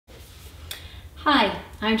Hi,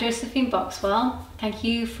 I'm Josephine Boxwell. Thank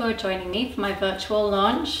you for joining me for my virtual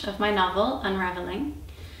launch of my novel, Unravelling.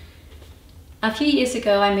 A few years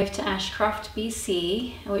ago I moved to Ashcroft,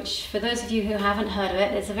 BC, which for those of you who haven't heard of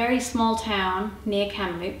it, is a very small town near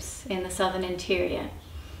Kamloops in the southern interior.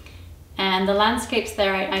 And the landscapes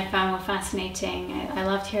there I found were fascinating. I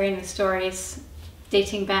loved hearing the stories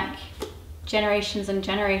dating back generations and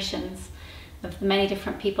generations of the many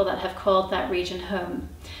different people that have called that region home.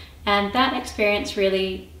 And that experience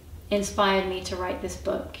really inspired me to write this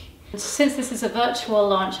book. Since this is a virtual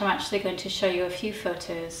launch, I'm actually going to show you a few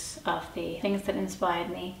photos of the things that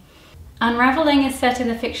inspired me. Unravelling is set in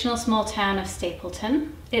the fictional small town of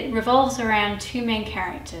Stapleton. It revolves around two main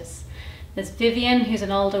characters. There's Vivian, who's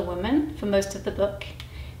an older woman for most of the book,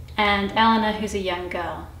 and Eleanor, who's a young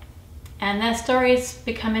girl. And their stories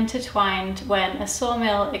become intertwined when a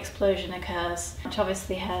sawmill explosion occurs, which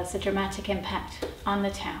obviously has a dramatic impact on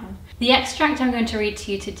the town. The extract I'm going to read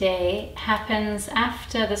to you today happens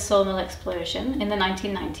after the sawmill explosion in the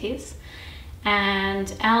 1990s,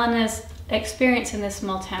 and Eleanor's experience in this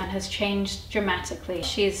small town has changed dramatically.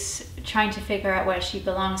 She's trying to figure out where she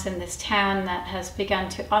belongs in this town that has begun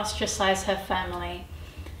to ostracize her family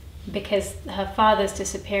because her father's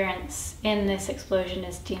disappearance in this explosion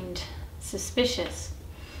is deemed suspicious.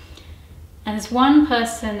 And there's one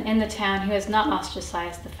person in the town who has not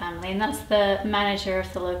ostracized the family, and that's the manager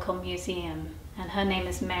of the local museum, and her name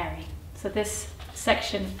is Mary. So this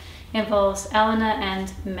section involves Eleanor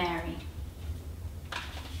and Mary.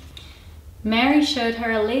 Mary showed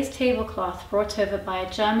her a lace tablecloth brought over by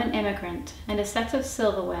a German immigrant and a set of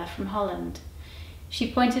silverware from Holland.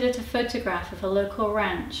 She pointed at a photograph of a local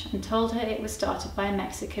ranch and told her it was started by a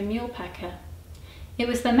Mexican mule packer. It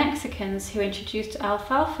was the Mexicans who introduced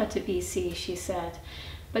alfalfa to BC, she said,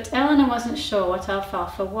 but Eleanor wasn't sure what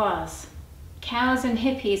alfalfa was. Cows and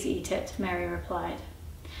hippies eat it, Mary replied.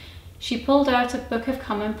 She pulled out a book of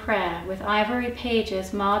common prayer with ivory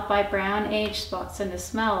pages marred by brown age spots and a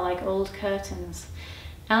smell like old curtains.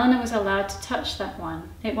 Eleanor was allowed to touch that one.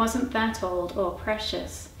 It wasn't that old or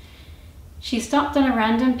precious. She stopped on a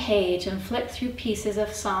random page and flipped through pieces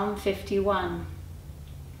of Psalm 51.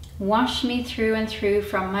 Wash me through and through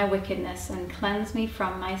from my wickedness and cleanse me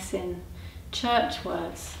from my sin. Church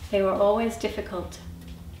words. They were always difficult.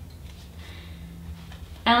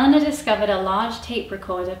 Eleanor discovered a large tape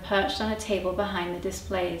recorder perched on a table behind the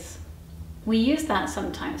displays. We use that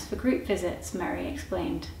sometimes for group visits, Mary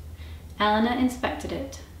explained. Eleanor inspected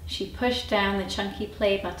it. She pushed down the chunky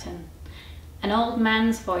play button. An old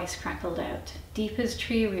man's voice crackled out, deep as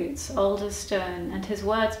tree roots, old as stone, and his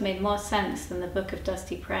words made more sense than the Book of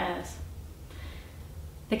Dusty Prayers.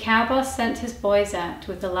 The cow boss sent his boys out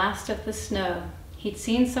with the last of the snow. He'd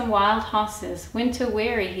seen some wild horses. Winter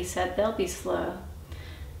weary, he said, they'll be slow.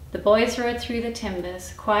 The boys rode through the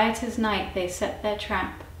timbers. Quiet as night they set their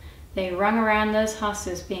trap. They rung around those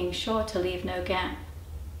horses, being sure to leave no gap.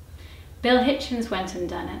 Bill Hitchens went and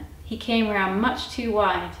done it. He came round much too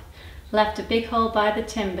wide. Left a big hole by the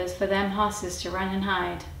timbers for them horses to run and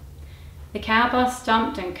hide. The cow boss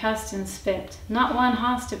stomped and cussed and spit, not one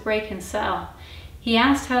horse to break and sell. He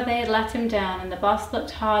asked how they had let him down, and the boss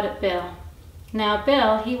looked hard at Bill. Now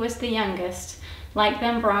Bill, he was the youngest, like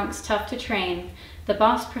them broncs, tough to train. The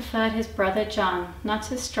boss preferred his brother John,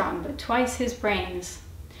 not as strong, but twice his brains.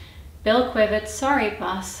 Bill quivered, sorry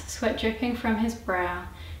boss, sweat dripping from his brow,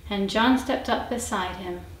 and John stepped up beside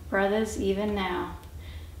him, brothers even now.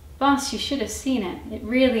 Boss, you should have seen it. It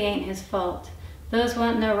really ain't his fault. Those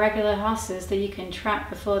weren't no regular horses that you can trap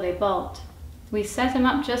before they bolt. We set 'em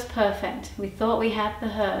up just perfect. We thought we had the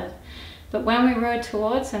herd. But when we rode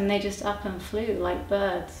towards them, they just up and flew like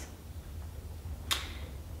birds.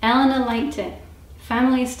 Eleanor liked it.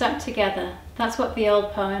 Families stuck together. That's what the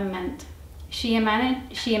old poem meant. She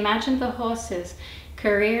imagined the horses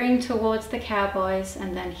careering towards the cowboys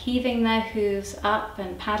and then heaving their hooves up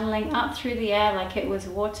and paddling up through the air like it was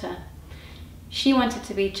water. She wanted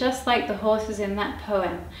to be just like the horses in that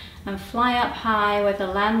poem and fly up high where the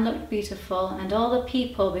land looked beautiful and all the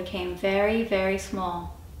people became very, very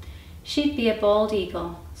small. She'd be a bald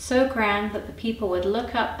eagle, so grand that the people would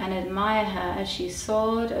look up and admire her as she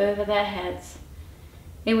soared over their heads.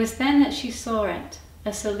 It was then that she saw it,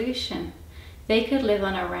 a solution. They could live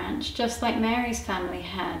on a ranch just like Mary's family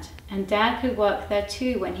had, and Dad could work there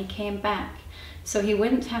too when he came back, so he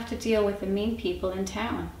wouldn't have to deal with the mean people in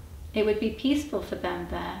town. It would be peaceful for them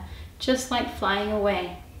there, just like flying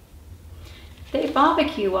away. They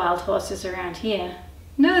barbecue wild horses around here.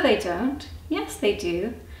 No, they don't. Yes, they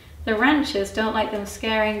do. The ranchers don't like them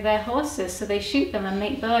scaring their horses, so they shoot them and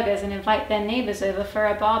make burgers and invite their neighbors over for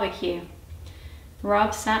a barbecue.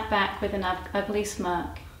 Rob sat back with an ugly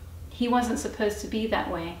smirk. He wasn't supposed to be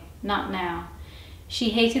that way, not now.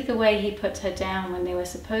 She hated the way he put her down when they were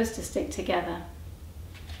supposed to stick together.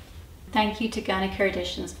 Thank you to Guernica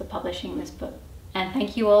Editions for publishing this book. And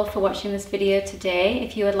thank you all for watching this video today.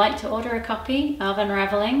 If you would like to order a copy of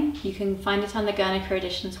Unravelling, you can find it on the Guernica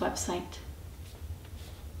Editions website.